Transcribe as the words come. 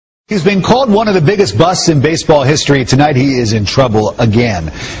He's been called one of the biggest busts in baseball history. Tonight he is in trouble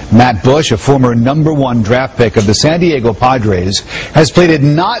again. Matt Bush, a former #1 draft pick of the San Diego Padres, has pleaded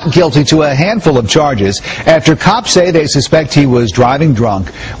not guilty to a handful of charges after cops say they suspect he was driving drunk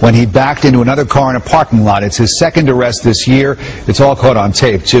when he backed into another car in a parking lot. It's his second arrest this year. It's all caught on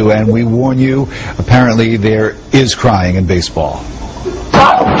tape, too, and we warn you, apparently there is crying in baseball.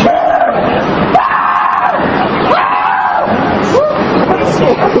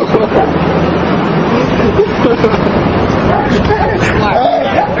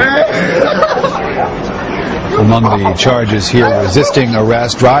 Among the charges here, resisting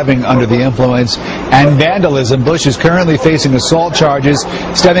arrest, driving under the influence, and vandalism. Bush is currently facing assault charges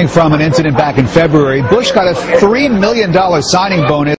stemming from an incident back in February. Bush got a $3 million signing bonus.